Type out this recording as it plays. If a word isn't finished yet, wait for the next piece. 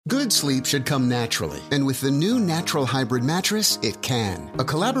Good sleep should come naturally, and with the new Natural Hybrid mattress, it can. A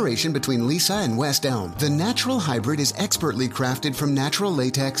collaboration between Lisa and West Elm, the Natural Hybrid is expertly crafted from natural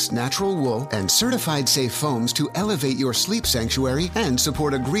latex, natural wool, and certified safe foams to elevate your sleep sanctuary and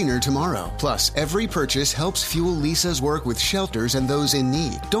support a greener tomorrow. Plus, every purchase helps fuel Lisa's work with shelters and those in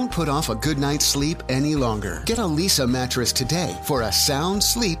need. Don't put off a good night's sleep any longer. Get a Lisa mattress today for a sound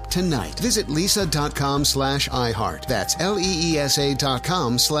sleep tonight. Visit lisa.com/iHeart. That's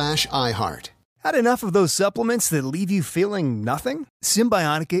LEESA.com/iHeart. Had enough of those supplements that leave you feeling nothing?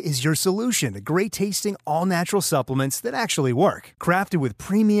 Symbiotica is your solution to great-tasting, all-natural supplements that actually work. Crafted with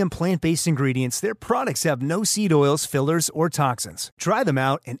premium plant-based ingredients, their products have no seed oils, fillers, or toxins. Try them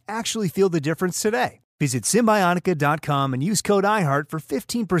out and actually feel the difference today. Visit Symbiotica.com and use code IHEART for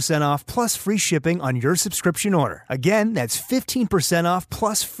 15% off plus free shipping on your subscription order. Again, that's 15% off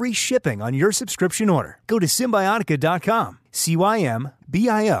plus free shipping on your subscription order. Go to Symbiotica.com,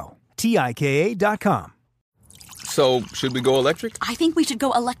 CYMBIOTIKA.com. So, should we go electric? I think we should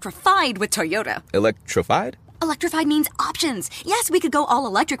go electrified with Toyota. Electrified? Electrified means options. Yes, we could go all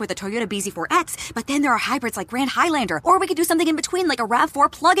electric with the Toyota BZ4X, but then there are hybrids like Grand Highlander, or we could do something in between like a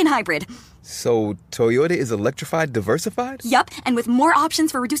RAV4 plug-in hybrid. So, Toyota is electrified diversified? Yup, and with more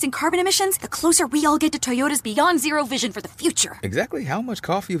options for reducing carbon emissions, the closer we all get to Toyota's Beyond Zero vision for the future. Exactly how much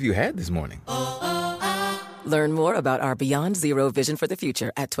coffee have you had this morning? Learn more about our Beyond Zero vision for the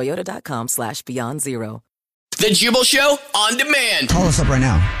future at toyota.com/Beyond Zero. The Jubal Show on demand. Call us up right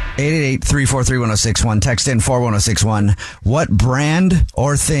now. 888-343-1061. Text in 41061. What brand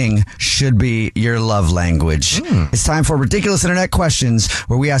or thing should be your love language? It's time for Ridiculous Internet Questions,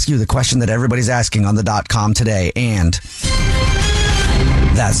 where we ask you the question that everybody's asking on the .com today. And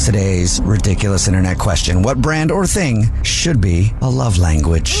that's today's Ridiculous Internet Question. What brand or thing should be a love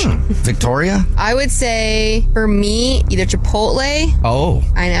language? Victoria? I would say, for me, either Chipotle. Oh.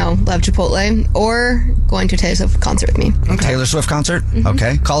 I know, love Chipotle. Or going to a Taylor Swift concert with me. Okay. Taylor Swift concert?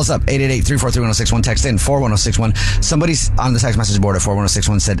 Okay. Call us up, 888-343-1061. Text in 41061. Somebody's on the text message board at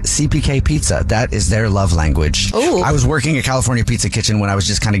 41061 said CPK Pizza. That is their love language. Ooh. I was working at California Pizza Kitchen when I was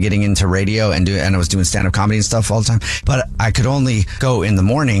just kind of getting into radio and I was doing stand-up comedy and stuff all the time. But I could only go in the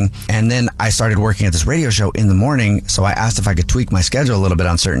morning, and then I started working at this radio show in the morning, so I asked if I could tweak my schedule a little bit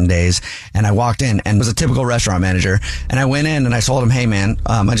on certain days, and I walked in and was a typical restaurant manager, and I went in and I told him, hey man,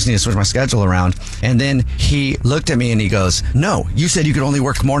 I just need to switch my schedule around. And then he looked at me and he goes, no, you said you could only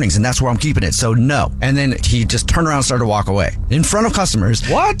work mornings and that's where I'm keeping it, so no. And then he just turned around and started to walk away in front of customers.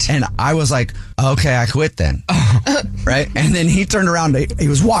 What? And I was like, okay, I quit then. Right? And then he turned around, he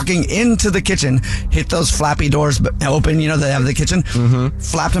was walking into the kitchen, hit those flappy doors open, you know, they have the kitchen,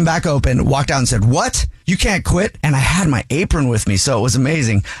 flapped them back open, walked out and said, what? You can't quit? And I had my apron with me, so it was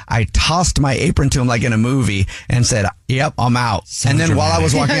amazing. I tossed my apron to him like in a movie and said, yep, I'm out. So and then dramatic. While I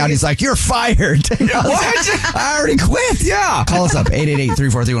was walking out, he's like, you're fired. What? I already quit. Yeah. Call us up,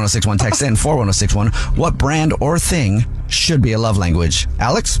 888-343-1061. Text in 41061. What brand or thing should be a love language?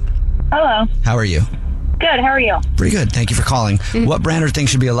 Alex? Hello. How are you? Good. How are you? Pretty good. Thank you for calling. What brand or thing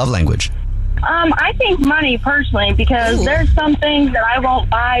should be a love language? I think money, personally, because there's some things that I won't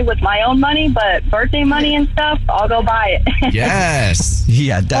buy with my own money, but birthday money and stuff, I'll go buy it. Yes.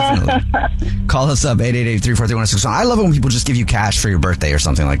 Yeah, definitely. Call us up, 888-343-1061. I love it when people just give you cash for your birthday or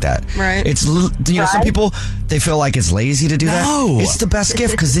something like that. Right. It's, you know, some people, they feel like it's lazy to do that. No. It's the best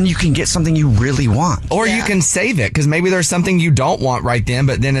gift because then you can get something you really want. Or you can save it because maybe there's something you don't want right then,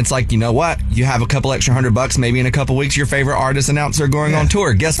 but then it's like, you know what? You have a couple extra $100, maybe in a couple weeks your favorite artist announcer going on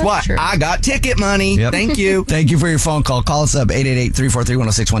tour. Guess what? True. I got ticket money. Yep. Thank you. Thank you for your phone call. Call us up,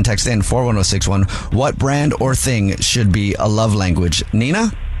 888-343-1061. Text in 41061. What brand or thing should be a love language?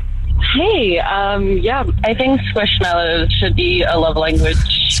 Nina? Hey, yeah, I think Squishmallows should be a love language.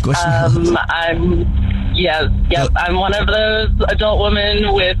 Squishmallows? I'm one of those adult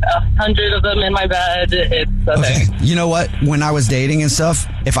women with 100 of them in my bed. It's a thing. You know what? When I was dating and stuff,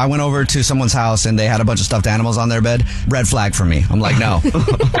 if I went over to someone's house and they had a bunch of stuffed animals on their bed, red flag for me. I'm like, no.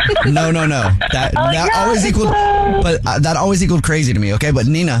 No. That always equaled, but that always equaled crazy to me, okay? But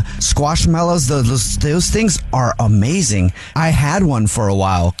Nina, Squishmallows, those things are amazing. I had one for a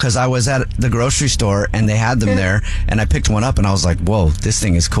while because I was at the grocery store and they had them there, and I picked one up and I was like, whoa, this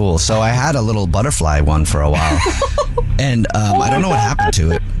thing is cool. So I had a little butterfly one for a while. And I don't know what happened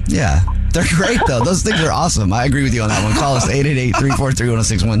to it. Yeah. They're great, though. Those things are awesome. I agree with you on that one. Call us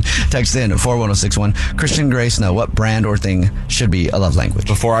 888-343-1061. Text in at 41061. Christian Gray Snow, what brand or thing should be a love language?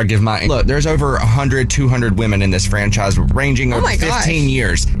 Before I give my... Look, there's over 100, 200 women in this franchise ranging over 15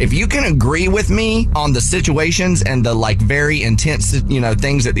 years. If you can agree with me on the situations and the like very intense,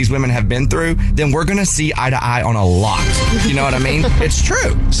 things that these women have been through, then we're going to see eye to eye on a lot. You know what I mean? It's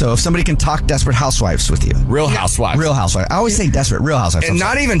true. So if somebody can talk Desperate Housewives with you. Real Housewives. Real Housewives. I always say Desperate Real Housewives. And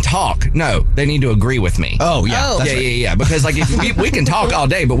not even talk. No, they need to agree with me. Oh, yeah. Oh. Yeah. Because like if we can talk all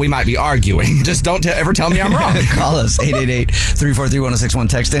day, but we might be arguing. Just don't ever tell me I'm wrong. Call us 888-343-1061.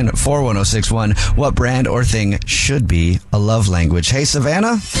 Text in 41061. What brand or thing should be a love language? Hey,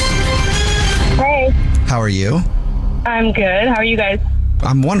 Savannah. Hey. How are you? I'm good. How are you guys?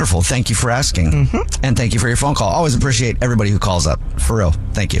 I'm wonderful. Thank you for asking. And thank you for your phone call. Always appreciate everybody who calls up. For real.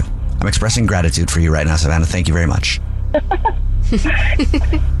 Thank you. I'm expressing gratitude for you right now, Savannah. Thank you very much.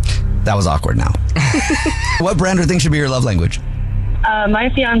 That was awkward now. What brand or thing should be your love language?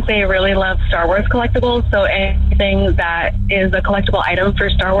 My fiance really loves Star Wars collectibles, so anything that is a collectible item for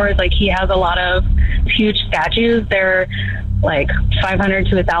Star Wars, like he has a lot of huge statues. They're like $500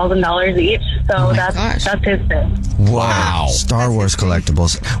 to $1,000 each, so that's his thing. Wow. Star Wars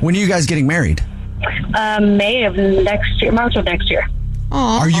collectibles. When are you guys getting married? May of next year, March of next year.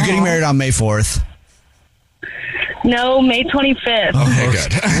 Are you getting married on May 4th? No, May 25th. Okay,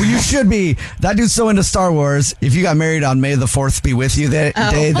 good. Well, you should be. That dude's so into Star Wars. If you got married on May the 4th be with you that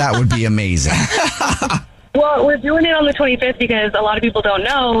day, that would be amazing. Well, we're doing it on the 25th because a lot of people don't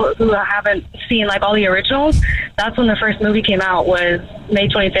know who haven't seen like all the originals. That's when the first movie came out, was May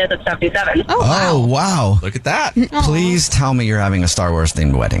 25th of 77. Oh, wow. Look at that. Please tell me you're having a Star Wars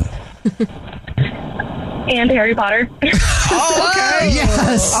themed wedding. And Harry Potter. Oh, okay.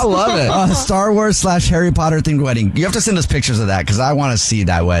 Yes. I love it. Star Wars / Harry Potter themed wedding. You have to send us pictures of that because I want to see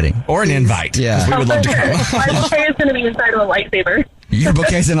that wedding. Or an invite. Yeah. We would love to come. My bouquet is going to be inside of a lightsaber. Your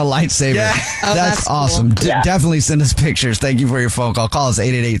bouquet's in a lightsaber. Yeah. That's awesome. Cool. Yeah. Definitely send us pictures. Thank you for your phone call. Call us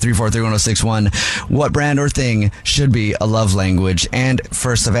 888-343-1061. What brand or thing should be a love language? And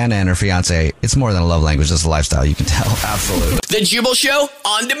for Savannah and her fiance, it's more than a love language. It's a lifestyle. You can tell. Absolutely. The Jubal Show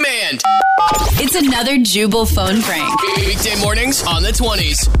on demand. It's another Jubal phone prank. Weekday mornings on the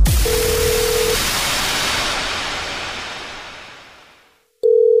 20s.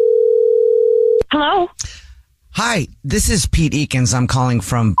 Hello? Hi, this is Pete Eakins. I'm calling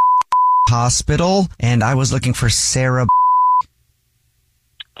from hospital, and I was looking for Sarah.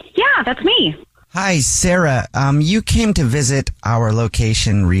 Yeah, that's me. Hi, Sarah. You came to visit our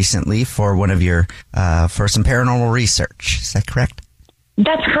location recently for one of your for some paranormal research. Is that correct?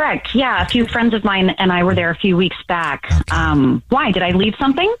 That's correct. Yeah, a few friends of mine and I were there a few weeks back. Okay. Why? Did I leave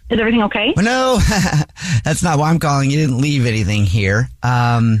something? Is everything okay? Well, no, that's not why I'm calling. You didn't leave anything here.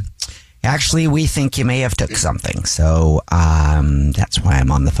 Actually, we think you may have took something, so that's why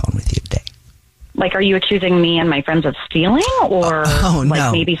I'm on the phone with you today. Like, are you accusing me and my friends of stealing, or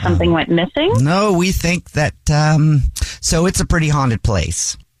like maybe something went missing? No, we think that. So it's a pretty haunted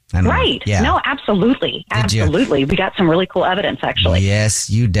place. Right. Yeah. No, absolutely. Absolutely. We got some really cool evidence, actually. Yes,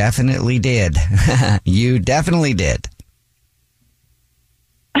 you definitely did. You definitely did.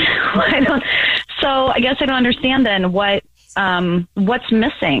 So I guess I don't understand then what's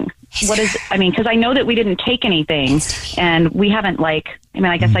missing. What is, because I know that we didn't take anything and we haven't I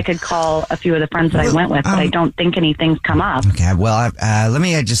guess I could call a few of the friends that I went with, but I don't think anything's come up. Okay. Well, let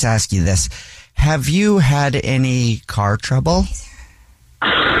me just ask you this. Have you had any car trouble?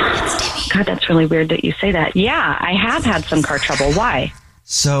 God, that's really weird that you say that. Yeah, I have had some car trouble. Why?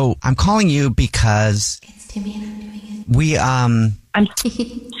 So I'm calling you because we, Sir,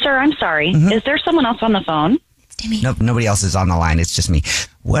 I'm sorry. Mm-hmm. Is there someone else on the phone? Nope, nobody else is on the line. It's just me.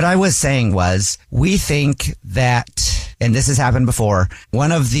 What I was saying was, we think that, and this has happened before,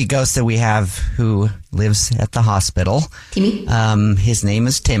 one of the ghosts that we have who lives at the hospital, Timmy, his name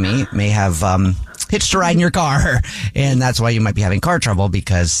is Timmy, may have hitched a ride in your car, and that's why you might be having car trouble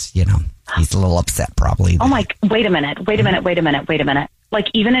because, he's a little upset probably. Oh my, wait a minute. Like,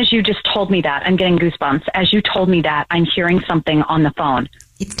 even as you just told me that, I'm getting goosebumps. As you told me that, I'm hearing something on the phone.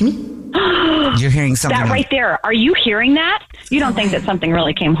 It's me. You're hearing something. That right there. Are you hearing that? You don't think that something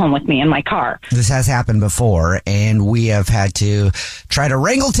really came home with me in my car? This has happened before, and we have had to try to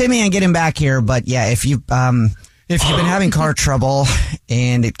wrangle Timmy and get him back here. But yeah, if you've been having car trouble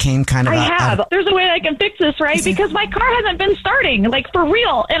and it came kind of... I have. There's a way I can fix this, right? Because my car hasn't been starting, like for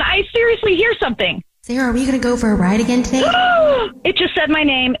real, and I seriously hear something. Sarah, are we going to go for a ride again today? It just said my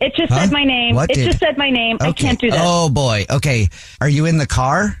name. It just said my name. What it just said my name. Okay. I can't do this. Oh, boy. Okay. Are you in the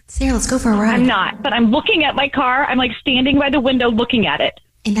car? Sarah, let's go for a ride. I'm not, but I'm looking at my car. I'm like standing by the window looking at it.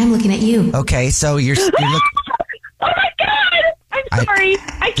 And I'm looking at you. Okay, so you're Oh my God! I'm sorry.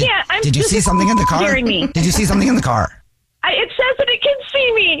 I can't. Did you see something in the car? Scaring me. Did you see something in the car? It says that it can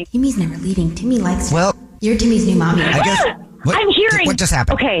see me. Timmy's never leaving. Timmy likes you. Well, you're Timmy's new mommy. I guess. I'm hearing. What just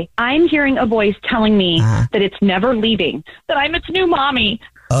happened? Okay, I'm hearing a voice telling me that it's never leaving. That I'm its new mommy.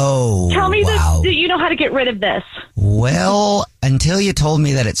 Oh, Tell me wow. that you know how to get rid of this. Well, until you told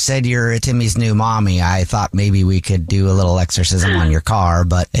me that it said you're Timmy's new mommy, I thought maybe we could do a little exorcism on your car,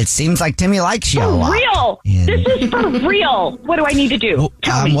 but it seems like Timmy likes you a lot. For real. And- This is for real. What do I need to do?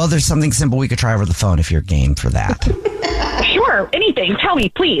 Tell me. Well, there's something simple we could try over the phone if you're game for that. Sure, anything. Tell me,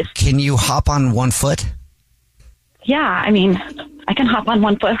 please. Can you hop on one foot? Yeah, I mean, I can hop on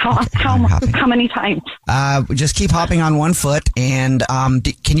one foot. How many times? Just keep hopping on one foot, and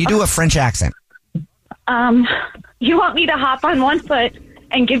can you do a French accent? You want me to hop on one foot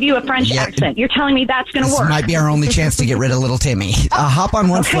and give you a French accent? You're telling me that's going to This work? might be our only chance to get rid of little Timmy. Hop on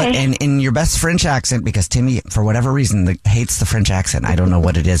one foot and in your best French accent, because Timmy, for whatever reason, hates the French accent. I don't know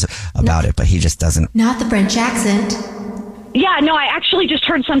what it is about it, but he just doesn't. Not the French accent. Yeah, no, I actually just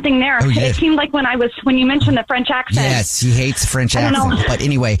heard something there. Oh, you did? It seemed like when you mentioned the French accent. Yes, he hates French I don't accent. know. But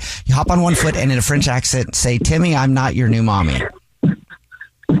anyway, you hop on one foot and in a French accent say, Timmy, I'm not your new mommy.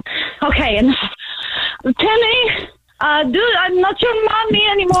 Okay, and Timmy, dude, I'm not your mommy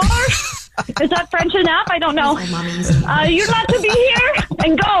anymore. Is that French enough? I don't know. You're not to be here.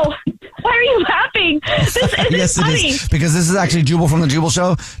 And go. Why are you laughing? This isn't Yes, it funny. is. Because this is actually Jubal from the Jubal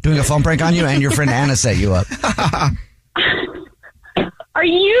Show doing a phone prank on you, and your friend Anna set you up. Are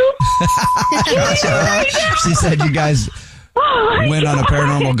you? She said you guys went on a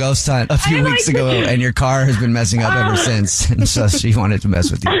paranormal ghost hunt a few weeks ago, and your car has been messing up ever since. And so she wanted to mess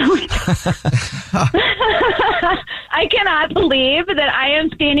with you. I cannot believe that I am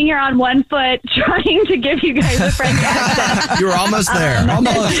standing here on one foot trying to give you guys a French accent. You were almost there.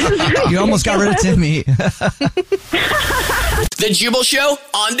 You almost got rid of Timmy. The Jubal Show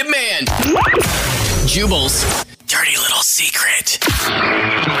on demand. Jubal's dirty little secret.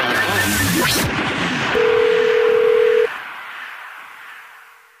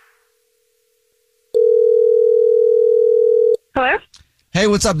 Hello? Hey,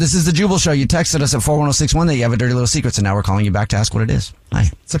 what's up? This is the Jubal Show. You texted us at 41061 that you have a dirty little secret, so now we're calling you back to ask what it is. Hi.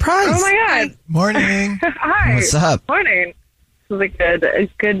 Surprise. Oh my God. Morning. Hi. What's up? Morning. This is a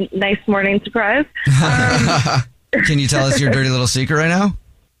good, nice morning surprise. Can you tell us your dirty little secret right now?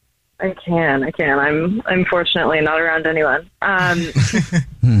 I can. I'm unfortunately not around anyone.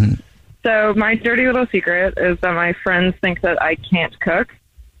 So my dirty little secret is that my friends think that I can't cook,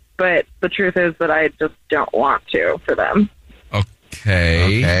 but the truth is that I just don't want to for them.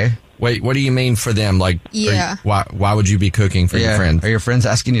 Okay. Wait, what do you mean for them? Like, Yeah. Why would you be cooking for your friends? Are your friends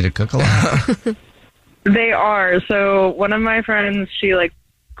asking you to cook a lot? They are. So one of my friends, she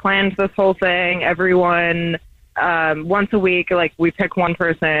plans this whole thing. Everyone, once a week, we pick one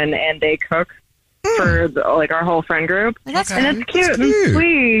person and they cook for our whole friend group. That's and it's cute and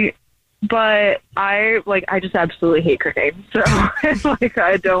sweet. But I just absolutely hate cooking. So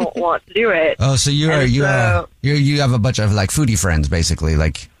I don't want to do it. Oh, so you have a bunch of foodie friends, basically.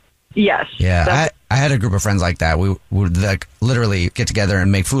 Yes. Yeah, I had a group of friends like that. We would literally get together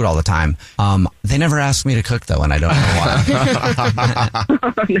and make food all the time. They never asked me to cook though, and I don't know why.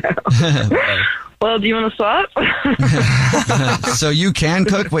 Oh, no. Well, do you want to swap? So you can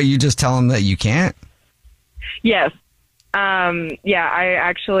cook, but you just tell them that you can't? Yes. Yeah, I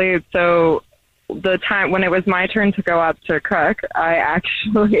actually, so the time when it was my turn to go up to cook, I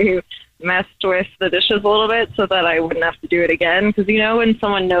actually messed with the dishes a little bit so that I wouldn't have to do it again. Because, when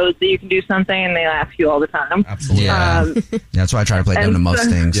someone knows that you can do something and they ask you all the time. Absolutely. Yeah. That's why I try to play dumb to most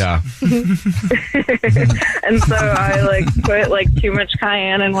things. Yeah. And so I put too much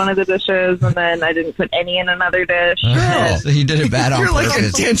cayenne in one of the dishes, and then I didn't put any in another dish. Oh, so you did it bad on purpose. You're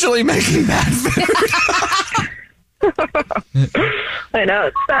intentionally making bad food. I know,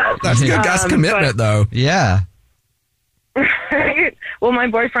 it's bad. That's good. That's commitment, though. Yeah. Right? Well, my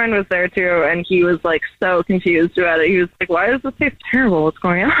boyfriend was there too, and he was so confused about it. He was like, "Why does this taste terrible? What's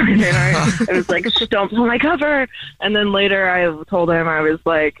going on?" And I was like, "Shh, don't pull my cover." And then later, I told him I was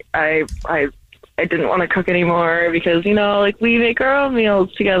like, I didn't want to cook anymore because we make our own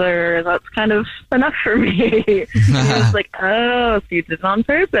meals together, and that's kind of enough for me. He was like, "Oh, so you did it on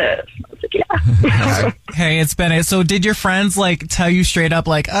purpose?" I was like, "Yeah." Hey, it's Bennett. So, did your friends tell you straight up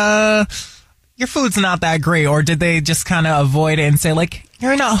your food's not that great, or did they just kind of avoid it and say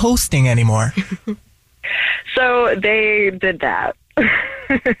you're not hosting anymore? So they did that.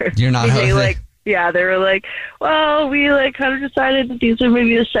 You're not hosting? Yeah, they were like, well, we kind of decided that these are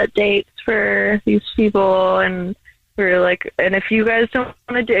maybe the set dates for these people, and We were like, and if you guys don't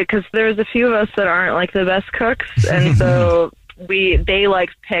want to do it, because there's a few of us that aren't like the best cooks, and so they like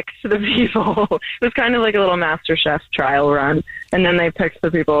picked the people. It was kind of like a little MasterChef trial run, and then they picked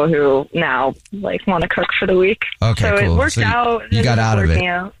the people who now like want to cook for the week. Okay, so cool. it worked So out. you got out of it.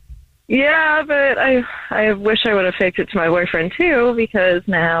 Out. Yeah, but I wish I would have faked it to my boyfriend too, because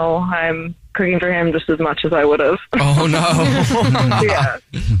now I'm cooking for him just as much as I would have. Oh no! Yeah.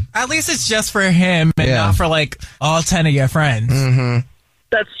 At least it's just for him and not for like all 10 of your friends. Mm-hmm.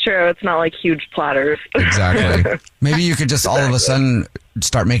 That's true. It's not like huge platters. Exactly. Maybe you could just all of a sudden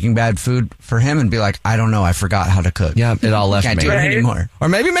start making bad food for him and be like, I don't know, I forgot how to cook. Yeah, it all left Can't me. do it anymore. Or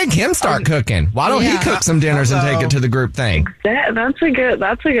maybe make him start cooking. Why don't he cook some dinners and take it to the group thing? That's a good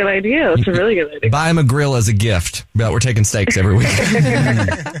idea. That's a really good idea. Buy him a grill as a gift. But we're taking steaks every week.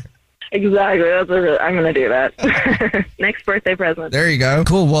 Exactly. I'm going to do that. Next birthday present. There you go.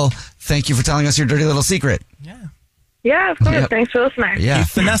 Cool. Well, thank you for telling us your dirty little secret. Yeah, of course. Yep. Thanks for listening. Yeah. Keep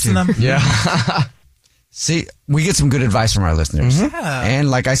finessing them. Yeah. See, we get some good advice from our listeners. Yeah.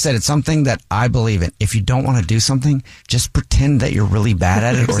 And like I said, it's something that I believe in. If you don't want to do something, just pretend that you're really bad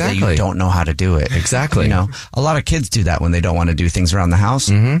at it or that you don't know how to do it. Exactly. You know, a lot of kids do that when they don't want to do things around the house.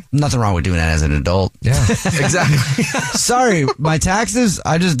 Nothing wrong with doing that as an adult. Yeah, exactly. Sorry, my taxes,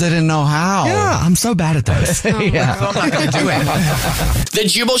 I just didn't know how. Yeah, I'm so bad at this. Yeah. I'm not going to do it. The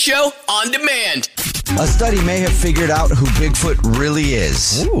Jubal Show on demand. A study may have figured out who Bigfoot really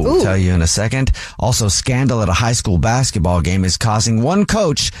is. I'll tell you in a second. Also, scandal at a high school basketball game is causing one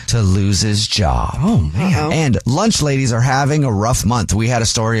coach to lose his job. Oh, man. And lunch ladies are having a rough month. We had a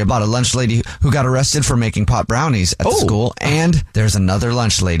story about a lunch lady who got arrested for making pot brownies at the school. And there's another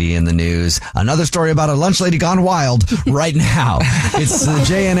lunch lady in the news. Another story about a lunch lady gone wild right now. It's the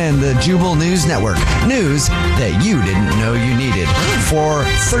JNN, the Jubal News Network. News that you didn't know you needed. For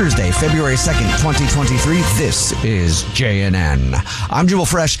Thursday, February 2nd, 2023, this is JNN. I'm Jubal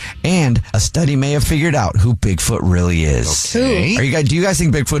Fresh, and a study may have figured out who Bigfoot really is. Okay. Do you guys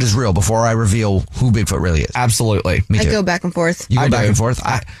think Bigfoot is real before I reveal who Bigfoot really is? Absolutely. Me I too. go back and forth. You go I back do. and forth?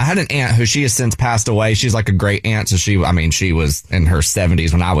 I had an aunt who she has since passed away. She's like a great aunt. So she was in her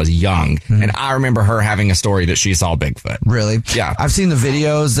 70s when I was young. And I remember her having a story that she saw Bigfoot. Really? Yeah. I've seen the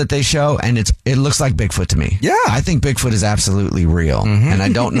videos that they show, and it looks like Bigfoot to me. Yeah. I think Bigfoot is absolutely real. And I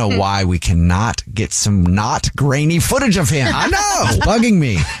don't know why we cannot get some not grainy footage of him. I know. It's bugging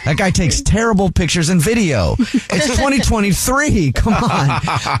me. That guy takes terrible pictures and video. It's 2023. Come on.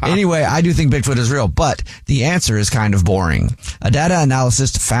 Anyway, I do think Bigfoot is real, but the answer is kind of boring. A data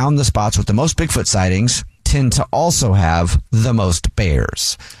analyst found the spots with the most Bigfoot sightings tend to also have the most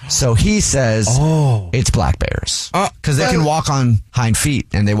bears. So he says it's black bears. Because they can walk on hind feet,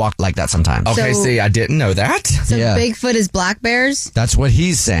 and they walk like that sometimes. Okay, So- see, I didn't know that. So Yeah. Bigfoot is black bears? That's what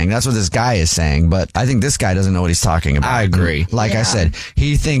he's saying. That's what this guy is saying. But I think this guy doesn't know what he's talking about. I agree. Like I said,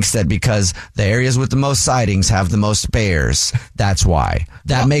 he thinks that because the areas with the most sightings have the most bears, that's why.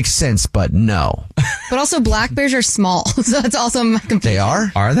 That makes sense, but no. But also black bears are small, so that's also my confusion. They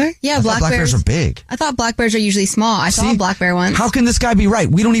are? Are they? Yeah, I thought black bears are big. I thought black bears are usually small. I saw a black bear once. How can this guy be right?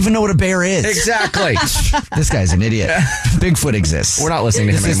 We don't even know what a bear is. Exactly. This guy's an idiot. Bigfoot exists. We're not listening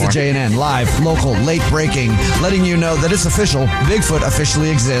to him This anymore. is the JNN live, local, late breaking, letting you know that it's official. Bigfoot officially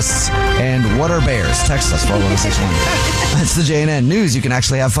exists. And what are bears? Text us 41061. That's the JNN news. You can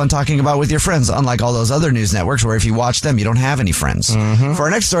actually have fun talking about with your friends, unlike all those other news networks where if you watch them, you don't have any friends. For our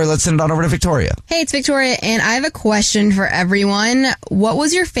next story, let's send it on over to Victoria. Hey, it's Victoria, and I have a question for everyone. What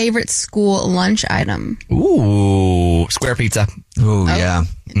was your favorite school lunch item? Ooh, square pizza. Ooh, yeah.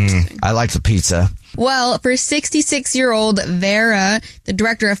 I like the pizza. Well, for 66-year-old Vera, the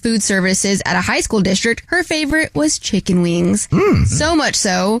director of food services at a high school district, her favorite was chicken wings. So much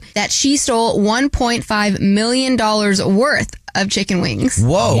so that she stole $1.5 million worth of chicken wings.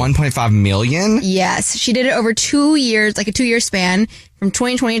 Whoa. 1.5 million? Yes. She did it over 2 years, like a 2-year span from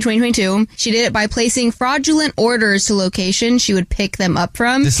 2020 to 2022. She did it by placing fraudulent orders to locations she would pick them up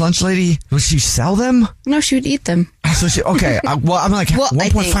from. This lunch lady, would she sell them? No, she would eat them. So she, okay. Well, I'm like, Well, I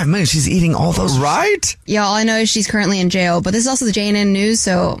 1.5 million. She's eating all those. Right? Yeah, all I know is she's currently in jail, but this is also the JNN news,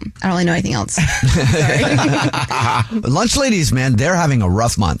 so I don't really know anything else. Lunch ladies, man, they're having a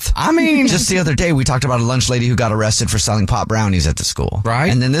rough month. I mean, just the other day, we talked about a lunch lady who got arrested for selling pot brownies at the school.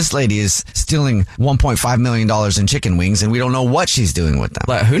 Right. And then this lady is stealing $1.5 million in chicken wings, and we don't know what she's doing with them.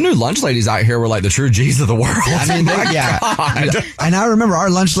 Like, who knew lunch ladies out here were like the true G's of the world? I mean, My yeah. God. And I remember our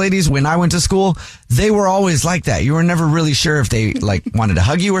lunch ladies, when I went to school, they were always like that. You were never really sure if they like wanted to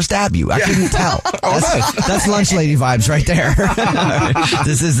hug you or stab you. I couldn't tell. That's lunch lady vibes right there.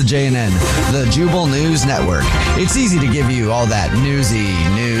 This is the JNN, the Jubal News Network. It's easy to give you all that newsy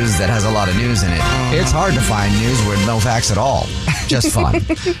news that has a lot of news in it. It's hard to find news with no facts at all. Just fun.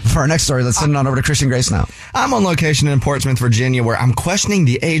 For our next story, let's send it on over to Christian Grace now. I'm on location in Portsmouth, Virginia, where I'm questioning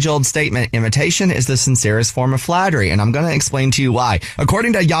the age-old statement, imitation is the sincerest form of flattery, and I'm going to explain to you why.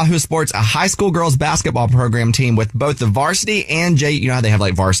 According to Yahoo Sports, a high school girls basketball program team with both the varsity and you know how they have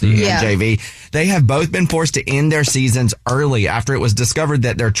like varsity and JV, they have both been forced to end their seasons early after it was discovered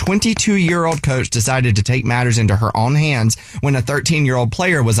that their 22-year-old coach decided to take matters into her own hands when a 13-year-old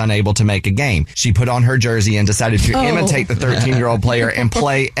player was unable to make a game. She put on her jersey and decided to imitate the 13-year-old player and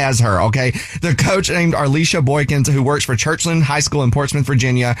play as her, okay? The coach named Arlisha Boykins, who works for Churchland High School in Portsmouth,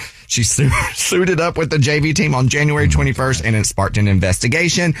 Virginia, she suited up with the JV team on January 21st, and it sparked an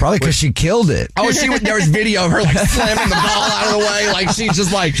investigation. Probably because she killed it. Oh, there was video of her like slamming the ball out of the way. Like she's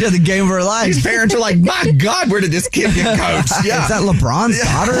just like, she had the game of her life. These parents are like, my God, where did this kid get coached? Yeah. Is that LeBron's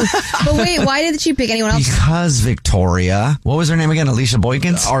daughter? But wait, why did she pick anyone else? Because Victoria, what was her name again? Alicia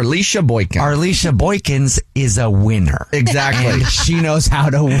Boykins? Arlisha Boykins. Arlisha Boykins is a winner. Exactly. And she knows how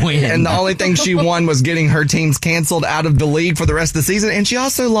to win. And the only thing she won was getting her teams canceled out of the league for the rest of the season. And she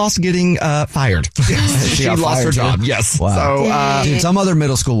also lost getting fired. She lost her job. Yes. Wow. So, dude, some other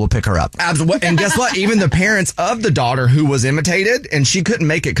middle school will pick her up. Absolutely. And guess what? Even the parents of the daughter who was imitated, and she couldn't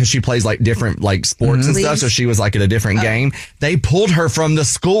make it because she plays like different like sports and stuff. So she was like at a different game. They pulled her from the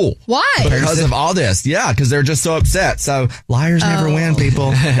school. Why? Because of all this. Yeah. Because they're just so upset. So liars never win,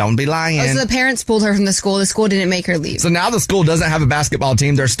 people. Don't be lying. Oh, so the parents pulled her from the school. The school didn't make her leave. So now the school doesn't have a basketball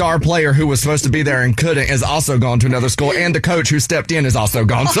team. Their star player who was supposed to be there and couldn't is also gone to another school. And the coach who stepped in is also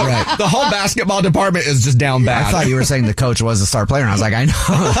gone. So the whole basketball department is just down bad. I thought you were saying the coach was the star player, and I was like, I know.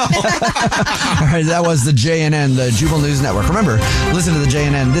 All right, that was the JNN, the Jubal News Network. Remember, listen to the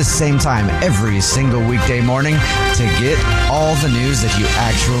JNN this same time every single weekday morning to get all the news that you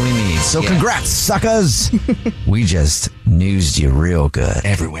actually need. So congrats, suckers. We just newsed you real good.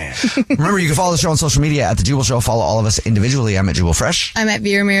 Everywhere. Remember, you can follow the show on social media at The Jubal Show. Follow all of us individually. I'm at Jubal Fresh. I'm at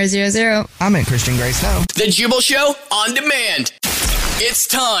VeraMira00. I'm at Christian Grace now. The Jubal Show on demand. It's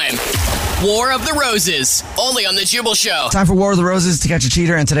time. War of the Roses, only on The Jubal Show. Time for War of the Roses to catch a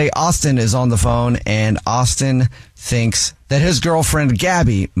cheater. And today, Austin is on the phone, and Austin thinks that his girlfriend,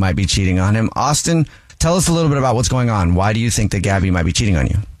 Gabby, might be cheating on him. Austin, tell us a little bit about what's going on. Why do you think that Gabby might be cheating on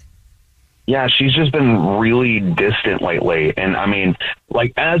you? Yeah, she's just been really distant lately. And I mean,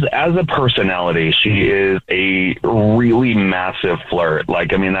 like as a personality, she is a really massive flirt.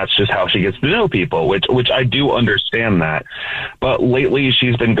 Like, I mean, that's just how she gets to know people, which I do understand that. But lately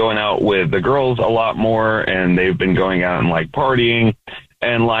she's been going out with the girls a lot more, and they've been going out and like partying.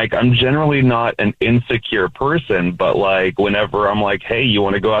 And like, I'm generally not an insecure person, but like whenever I'm like, hey, you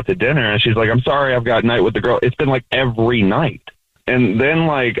want to go out to dinner? And she's like, I'm sorry, I've got night with the girl. It's been like every night. And then,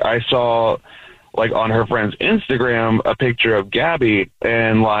 like, I saw, like, on her friend's Instagram, a picture of Gabby,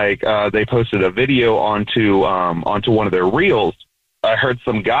 and, like, they posted a video onto one of their reels. I heard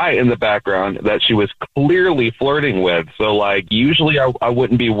some guy in the background that she was clearly flirting with. So, like, usually I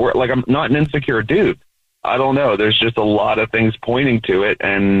wouldn't be like, I'm not an insecure dude. I don't know. There's just a lot of things pointing to it,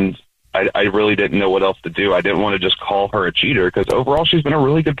 and I really didn't know what else to do. I didn't want to just call her a cheater, because overall she's been a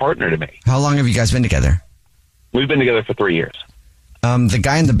really good partner to me. How long have you guys been together? We've been together for 3 years. The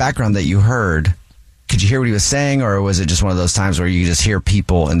guy in the background that you heard, could you hear what he was saying, or was it just one of those times where you just hear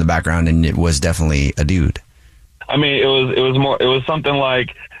people in the background and it was definitely a dude? I mean, it was something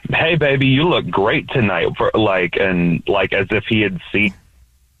like, "Hey, baby, you look great tonight," as if he had seen.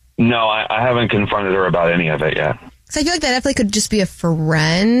 No, I haven't confronted her about any of it yet. So I feel like that definitely could just be a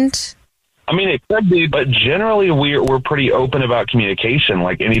friend. I mean, it could be, but generally we're pretty open about communication.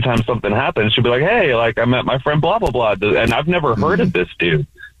 Like, anytime something happens, she'll be like, hey, like, I met my friend blah, blah, blah. And I've never heard of this dude.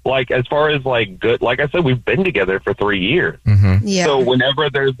 Like, as far as, like, good, like I said, we've been together for 3 years. Mm-hmm. Yeah. So whenever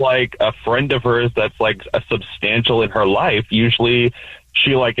there's, like, a friend of hers that's, like, a substantial in her life, usually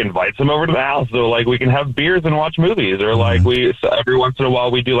she, like, invites him over to the house. So, like, we can have beers and watch movies. Or, like, every once in a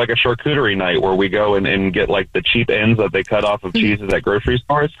while we do, like, a charcuterie night where we go and get, like, the cheap ends that they cut off of cheeses at grocery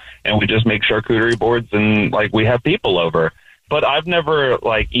stores. And we just make charcuterie boards and, like, we have people over. But I've never,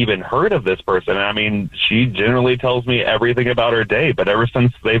 like, even heard of this person. I mean, she generally tells me everything about her day. But ever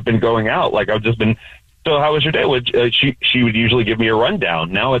since they've been going out, like, I've just been, so how was your day? She would usually give me a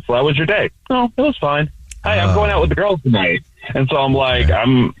rundown. Now it's, how was your day? Oh, it was fine. Hey, I'm going out with the girls tonight. And so I'm like,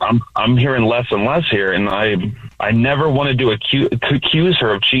 I'm hearing less and less here, and I I never wanted to accuse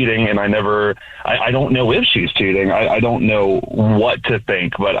her of cheating, and I don't know if she's cheating. I don't know what to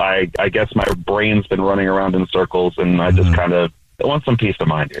think, but I guess my brain's been running around in circles, and I just kind of want some peace of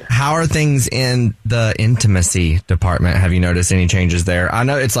mind here. How are things in the intimacy department? Have you noticed any changes there? I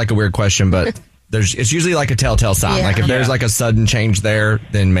know it's like a weird question, but it's usually like a telltale sign. Yeah. Like if there's like a sudden change there,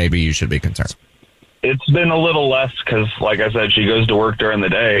 then maybe you should be concerned. It's been a little less because, like I said, she goes to work during the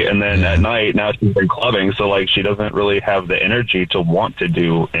day, and then at night, now she's been clubbing, so like she doesn't really have the energy to want to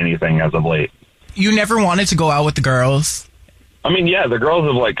do anything as of late. You never wanted to go out with the girls? I mean, yeah, the girls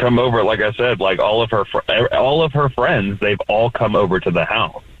have like come over. Like I said, like all of her friends, they've all come over to the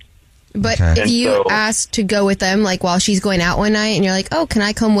house. But if you ask to go with them, like while she's going out one night, and you're like, "Oh, can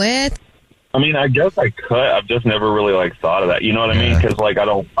I come with?" I mean, I guess I could. I've just never really like thought of that. You know what I mean? Because like I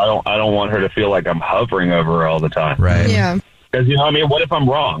don't want her to feel like I'm hovering over her all the time. Right. Yeah. Because you know what I mean? What if I'm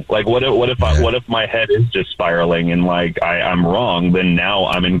wrong? Like what if my head is just spiraling and like I'm wrong? Then now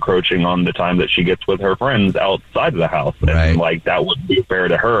I'm encroaching on the time that she gets with her friends outside of the house, and like that wouldn't be fair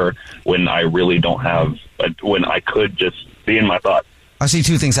to her when I really don't have when I could just be in my thoughts. I see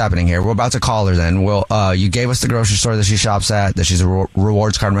two things happening here. We're about to call her then. You gave us the grocery store that she shops at, that she's a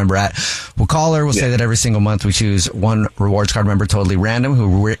rewards card member at. We'll call her. We'll say that every single month we choose one rewards card member totally random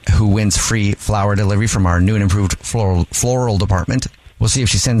who wins free flower delivery from our new and improved floral department. We'll see if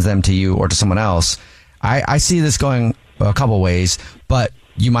she sends them to you or to someone else. I see this going a couple ways, but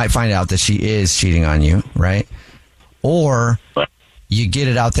you might find out that she is cheating on you, right? Or you get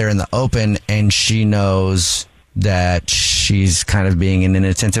it out there in the open and she knows that she's kind of being an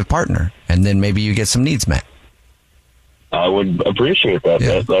inattentive partner, and then maybe you get some needs met. I would appreciate that.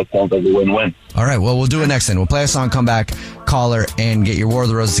 Yeah. That sounds like a win-win. All right, well, we'll do it next then. We'll play a song, come back, call her, and get your War of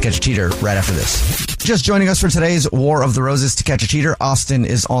the Roses to Catch a Cheater right after this. Just joining us for today's War of the Roses to Catch a Cheater, Austin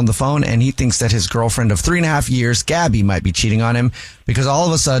is on the phone, and he thinks that his girlfriend of 3.5 years, Gabby, might be cheating on him because all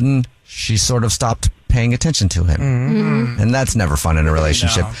of a sudden she sort of stopped paying attention to him. Mm-hmm. And that's never fun in a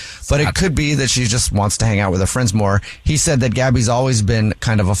relationship. No, but it could be that she just wants to hang out with her friends more. He said that Gabby's always been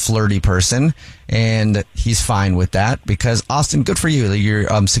kind of a flirty person, and he's fine with that because, Austin, good for you that you're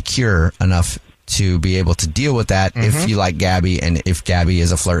secure enough to be able to deal with that. If you like Gabby, and if Gabby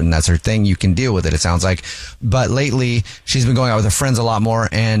is a flirt and that's her thing, you can deal with it, it sounds like. But lately, she's been going out with her friends a lot more.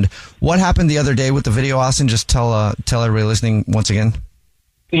 And what happened the other day with the video, Austin? Just tell everybody listening once again.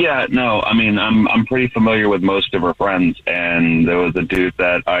 Yeah, no, I mean, I'm pretty familiar with most of her friends, and there was a dude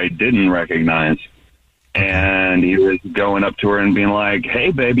that I didn't recognize, and he was going up to her and being like, "Hey,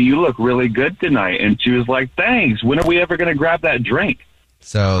 baby, you look really good tonight." And she was like, "Thanks. When are we ever going to grab that drink?"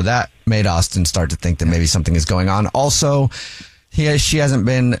 So that made Austin start to think that maybe something is going on. Also, she hasn't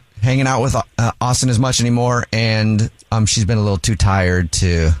been hanging out with Austin as much anymore, and she's been a little too tired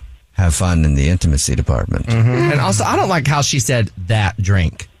to have fun in the intimacy department. And also, I don't like how she said that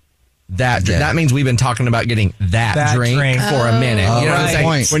drink. That means we've been talking about getting that drink for a minute. You know what I'm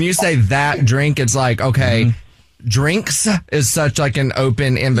saying? When you say that drink, it's like, okay, drinks is such like an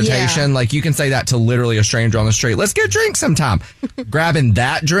open invitation. Yeah. Like you can say that to literally a stranger on the street. Let's get drinks sometime. Grabbing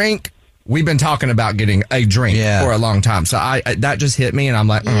that drink. We've been talking about getting a drink for a long time. So that just hit me, and I'm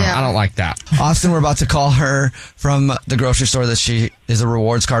like, I don't like that. Austin, we're about to call her from the grocery store that she is a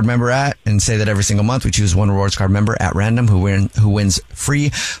rewards card member at, and say that every single month we choose one rewards card member at random who wins free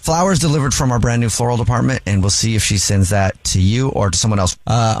flowers delivered from our brand new floral department, and we'll see if she sends that to you or to someone else.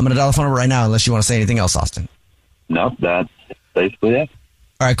 I'm going to dial the phone number right now unless you want to say anything else, Austin. No, that's basically it.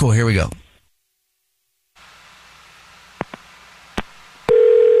 All right, cool. Here we go.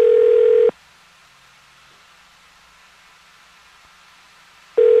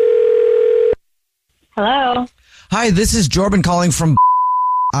 Hello. Hi, this is Jordan calling from.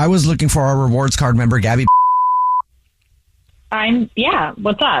 I was looking for our rewards card member, Gabby.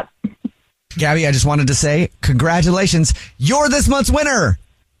 What's up? Gabby, I just wanted to say congratulations. You're this month's winner.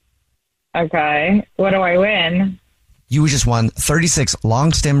 Okay. What do I win? You just won 36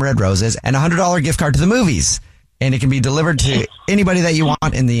 long stem red roses and a $100 gift card to the movies. And it can be delivered to anybody that you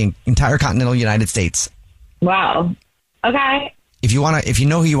want in the entire continental United States. Wow. Okay. If you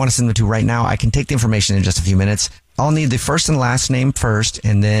know who you want to send them to right now, I can take the information in just a few minutes. I'll need the first and last name first,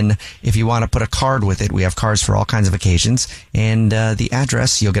 and then if you want to put a card with it, we have cards for all kinds of occasions. And the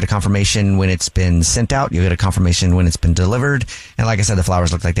address, you'll get a confirmation when it's been sent out. You'll get a confirmation when it's been delivered. And like I said, the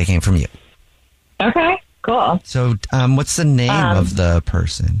flowers look like they came from you. Okay, cool. So what's the name of the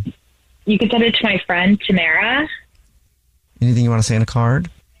person? You can send it to my friend, Tamara. Anything you want to say in a card?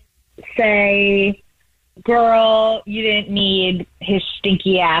 Say, girl, you didn't need his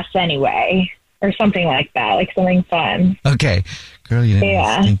stinky ass anyway. Or something like that, like something fun. Okay. Girl, you didn't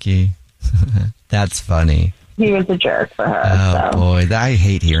need stinky. That's funny. he was a jerk for her. Oh, boy. I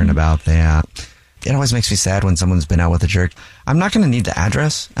hate hearing about that. It always makes me sad when someone's been out with a jerk. I'm not going to need the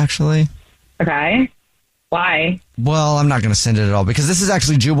address, actually. Okay. Why? Well, I'm not going to send it at all because this is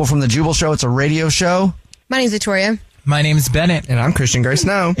actually Jubal from The Jubal Show. It's a radio show. My name's Victoria. My name's Bennett. And I'm Christian Gray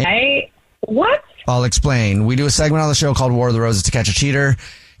Snow. What? I'll explain. We do a segment on the show called War of the Roses to catch a cheater.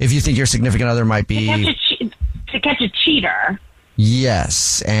 If you think your significant other might be... To catch a cheater.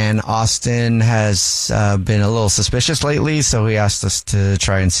 Yes, and Austin has been a little suspicious lately, so he asked us to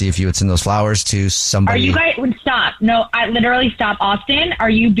try and see if you would send those flowers to somebody. Are you guys... Stop. No, I literally stop. Austin, are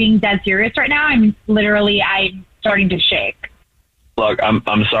you being dead serious right now? I'm starting to shake. Look,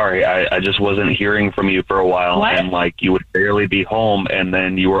 I'm sorry. I just wasn't hearing from you for a while. What? And, you would barely be home, and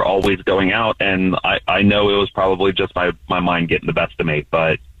then you were always going out, and I know it was probably just my mind getting the best of me,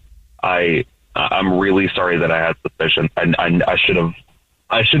 but I'm really sorry that I had suspicion. I should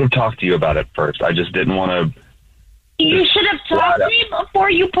have talked to you about it first. I just didn't want to. You should have talked to me before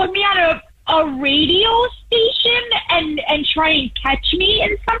you put me on a radio station and try and catch me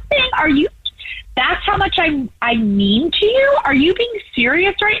in something. Are you? That's how much I mean to you? Are you being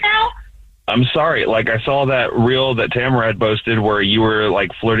serious right now? I'm sorry. I saw that reel that Tamara had posted where you were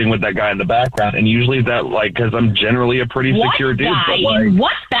flirting with that guy in the background, and usually that because I'm generally a pretty secure dude. Guy? But in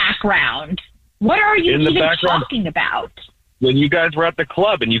what background? What are you even talking about? When you guys were at the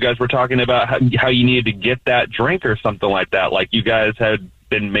club and you guys were talking about how you needed to get that drink or something like that, you guys had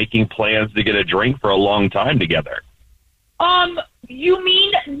been making plans to get a drink for a long time together. You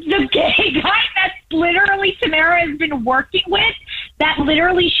mean the gay guy that literally Tamara has been working with, that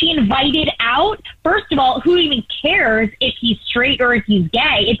literally she invited out? First of all, who even cares if he's straight or if he's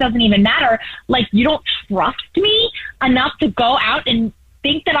gay? It doesn't even matter. You don't trust me enough to go out and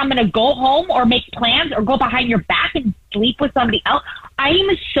think that I'm going to go home or make plans or go behind your back and sleep with somebody else. I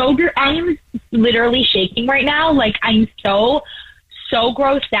am literally shaking right now. I'm so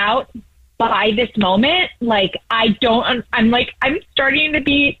grossed out by this moment. I'm starting to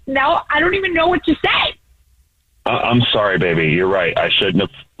be, now I don't even know what to say. I'm sorry, baby. You're right. I shouldn't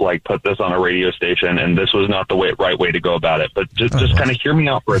have put this on a radio station, and this was not the right way to go about it. But just kind of hear me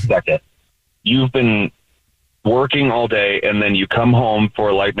out for a second. You've been working all day, and then you come home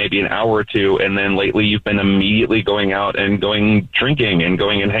for maybe an hour or two, and then lately you've been immediately going out and going drinking and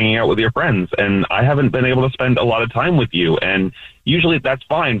going and hanging out with your friends, and I haven't been able to spend a lot of time with you. And usually that's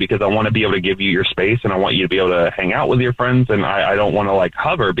fine because I want to be able to give you your space, and I want you to be able to hang out with your friends, and I don't want to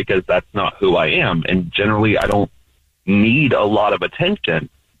hover because that's not who I am, and generally I don't need a lot of attention,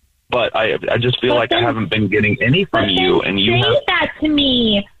 but I just feel I haven't been getting any from you, and you say that to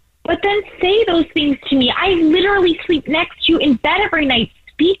me. But then say those things to me. I literally sleep next to you in bed every night.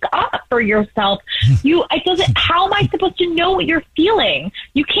 Speak up for yourself. How am I supposed to know what you're feeling?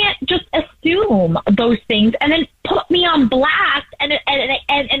 You can't just assume those things and then put me on blast and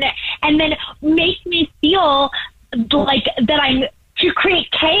then make me feel like that I'm to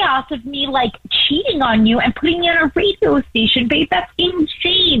create chaos of me cheating on you and putting me on a radio station. Babe, that's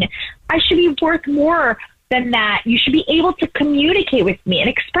insane. I should be worth more than that. You should be able to communicate with me and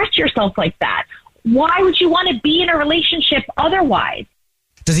express yourself like that. Why would you want to be in a relationship otherwise?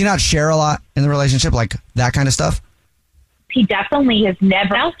 Does he not share a lot in the relationship, that kind of stuff? He definitely has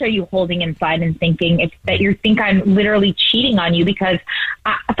never. What else are you holding inside and thinking that you think I'm literally cheating on you? Because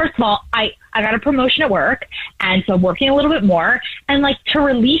first of all, I got a promotion at work, and so I'm working a little bit more, and to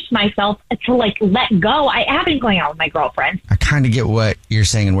release myself, to let go. I have been going out with my girlfriend. I kind of get what you're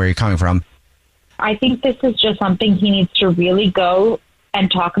saying and where you're coming from. I think this is just something he needs to really go and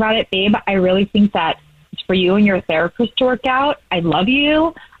talk about it, babe. I really think that it's for you and your therapist to work out. I love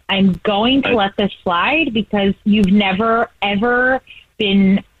you. I'm going to let this slide because you've never, ever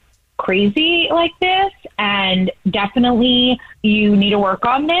been crazy like this. And definitely you need to work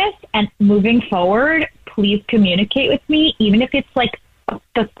on this. And moving forward, please communicate with me. Even if it's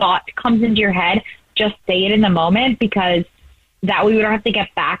the thought comes into your head, just say it in the moment, because that way we don't have to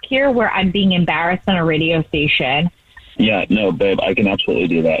get back here where I'm being embarrassed on a radio station. Yeah, no, babe, I can absolutely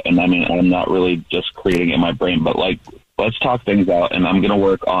do that. And I'm not really just creating it in my brain, but let's talk things out, and I'm going to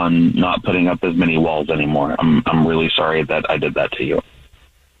work on not putting up as many walls anymore. I'm really sorry that I did that to you.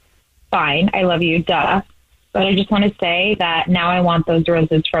 Fine. I love you. Duh. But I just want to say that now I want those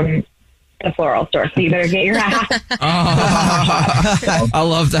roses from the floral store, so you better get your ass. I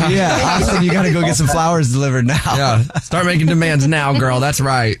love that. Yeah, Austin, you got to go get some flowers delivered now. Yeah, start making demands now, girl. That's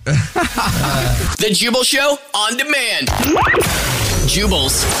right. The Jubal Show on demand.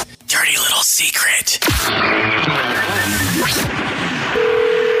 Jubal's dirty little secret.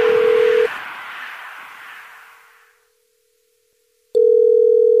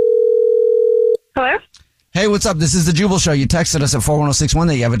 Hello? Hey, what's up? This is the Jubal Show. You texted us at 41061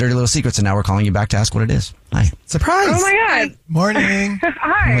 that you have a dirty little secret, so now we're calling you back to ask what it is. Hi. Surprise. Oh my God. Morning.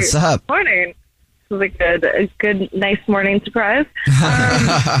 Hi. What's up? Morning. This is a good, nice morning surprise.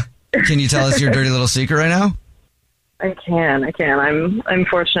 Can you tell us your dirty little secret right now? I can. I'm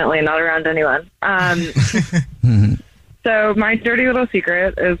unfortunately not around anyone. So my dirty little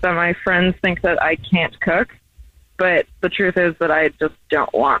secret is that my friends think that I can't cook, but the truth is that I just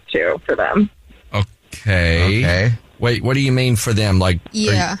don't want to for them. Okay. Wait, what do you mean for them? Like,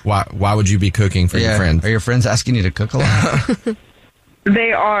 Yeah. Why would you be cooking for your friends? Are your friends asking you to cook a lot?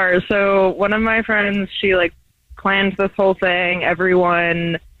 They are. So one of my friends, she plans this whole thing.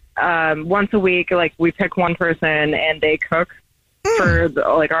 Everyone, once a week, we pick one person and they cook for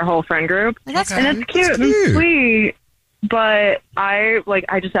our whole friend group. That's and it's cute and sweet. But I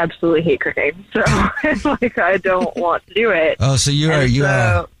just absolutely hate cooking. So I don't want to do it. Oh, so you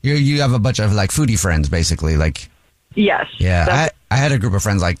have a bunch of foodie friends, basically. Yes. Yeah, I had a group of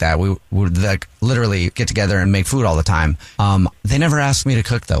friends like that. We would literally get together and make food all the time. They never asked me to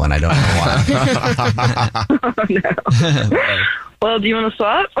cook though, and I don't know why. Oh, no. Well, do you want to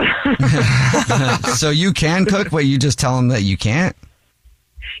swap? So you can cook, but you just tell them that you can't?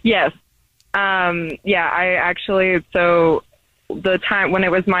 Yes. I actually, so the time when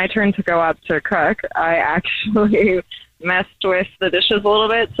it was my turn to go up to cook, I actually messed with the dishes a little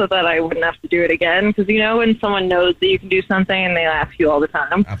bit so that I wouldn't have to do it again. Because, when someone knows that you can do something and they ask you all the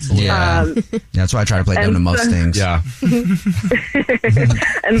time. Absolutely. Yeah. That's why I try to play dumb to most things. Yeah.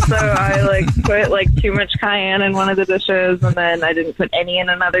 And so I put too much cayenne in one of the dishes, and then I didn't put any in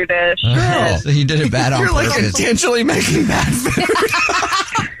another dish. Oh, so you did it bad on purpose. You're intentionally making bad food.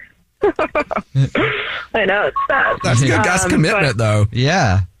 I know, it's bad. That's good. That's commitment, though.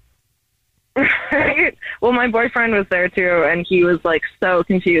 Yeah. Right? Well, my boyfriend was there too, and he was so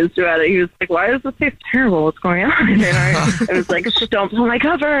confused about it. He was like, "Why does this taste terrible? What's going on?" And I was like, "Shh, don't pull my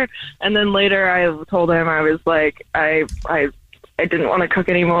cover." And then later, I told him I was like, I didn't want to cook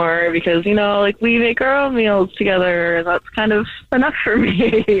anymore because we make our own meals together, and that's kind of enough for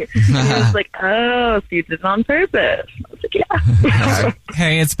me. He was like, "Oh, so you did it on purpose?" I was like, "Yeah."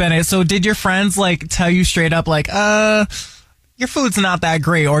 Hey, it's Bennett. So did your friends tell you straight up your food's not that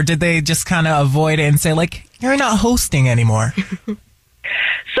great, or did they just kind of avoid it and say you're not hosting anymore?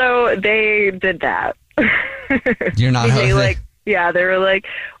 So they did that. You're not hosting? Yeah, they were like,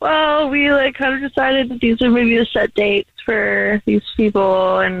 well, we kind of decided that these are maybe the set dates for these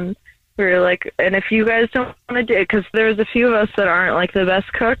people, and we were like, and if you guys don't want to do it, because there's a few of us that aren't the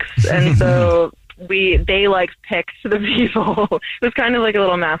best cooks, and so they picked the people. It was kind of like a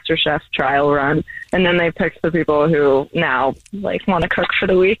little MasterChef trial run, and then they picked the people who now want to cook for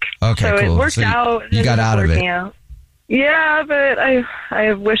the week. Okay, so cool. It worked out. You got out of it. Out. Yeah, but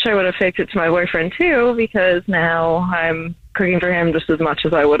I wish I would have faked it to my boyfriend too, because now I'm cooking for him just as much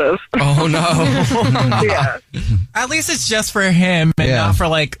as I would have. Oh no. Yeah. At least it's just for him and not for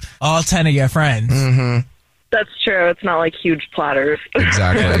all 10 of your friends. Mm-hmm. That's true. It's not huge platters.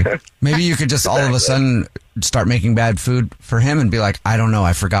 Exactly. Maybe you could just all of a sudden start making bad food for him and be like, I don't know,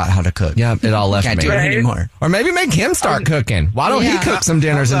 I forgot how to cook. Yeah, it all left Can't me. do it anymore. Or maybe make him start cooking. Why don't he cook some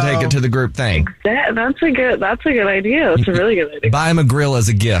dinners and take it to the group thing? That's a good idea. That's a really good idea. Buy him a grill as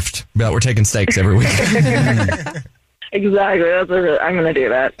a gift. But we're taking steaks every week. Exactly. I'm going to do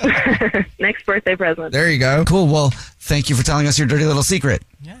that. Next birthday present. There you go. Cool. Well, thank you for telling us your dirty little secret.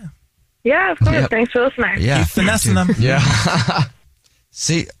 Yeah, of course. Yep. Thanks for listening. Yeah. Keep finessing them. Yeah.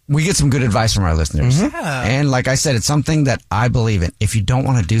 See, we get some good advice from our listeners. Yeah. And like I said, it's something that I believe in. If you don't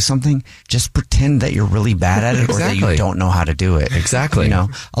want to do something, just pretend that you're really bad at it or that you don't know how to do it. Exactly.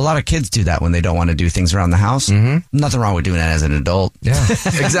 A lot of kids do that when they don't want to do things around the house. Nothing wrong with doing that as an adult. Yeah,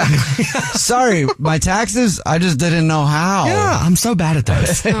 exactly. Sorry, my taxes, I just didn't know how. Yeah, I'm so bad at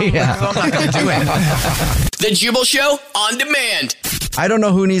those. Yeah. I'm not going to do it. The Jubal Show on demand. I don't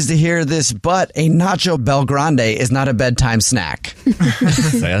know who needs to hear this, but a Nacho Bel Grande is not a bedtime snack.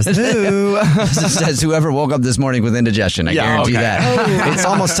 Says who? Says whoever woke up this morning with indigestion. I guarantee that. It's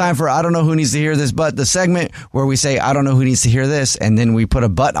almost time for I don't know who needs to hear this, but the segment where we say I don't know who needs to hear this, and then we put a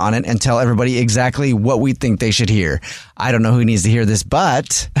but on it and tell everybody exactly what we think they should hear. I don't know who needs to hear this,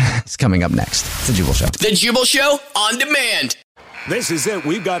 but it's coming up next. It's the Jubal Show. The Jubal Show on demand. This is it.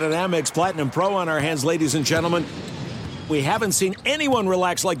 We've got an Amex Platinum Pro on our hands, ladies and gentlemen. We haven't seen anyone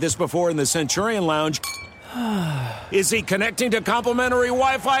relax like this before in the Centurion Lounge. Is he connecting to complimentary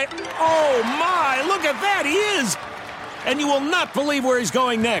Wi-Fi? Oh, my. Look at that. He is. And you will not believe where he's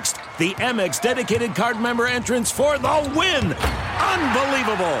going next. The Amex dedicated card member entrance for the win.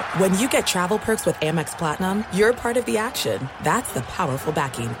 Unbelievable. When you get travel perks with Amex Platinum, you're part of the action. That's the powerful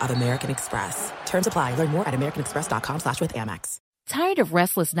backing of American Express. Terms apply. Learn more at americanexpress.com/withAmex. Tired of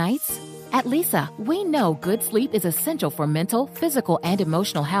restless nights? At Leesa, we know good sleep is essential for mental, physical, and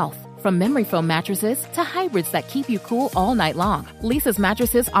emotional health. From memory foam mattresses to hybrids that keep you cool all night long, Leesa's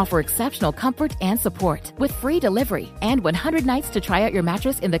mattresses offer exceptional comfort and support with free delivery and 100 nights to try out your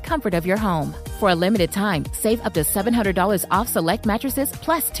mattress in the comfort of your home. For a limited time, save up to $700 off select mattresses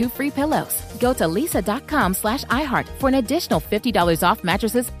plus 2 free pillows. Go to leesa.com/iHeart for an additional $50 off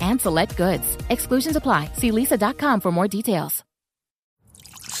mattresses and select goods. Exclusions apply. See leesa.com for more details.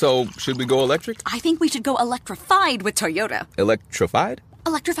 So, should we go electric? I think we should go electrified with Toyota. Electrified?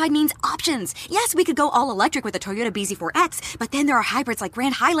 Electrified means options. Yes, we could go all electric with a Toyota BZ4X, but then there are hybrids like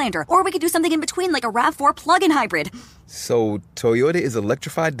Grand Highlander, or we could do something in between like a RAV4 plug-in hybrid. So, Toyota is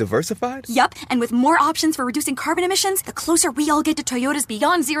electrified diversified? Yup, and with more options for reducing carbon emissions, the closer we all get to Toyota's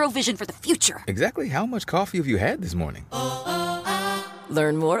Beyond Zero vision for the future. Exactly how much coffee have you had this morning?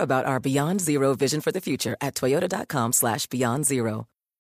 Learn more about our Beyond Zero vision for the future at toyota.com/beyond zero.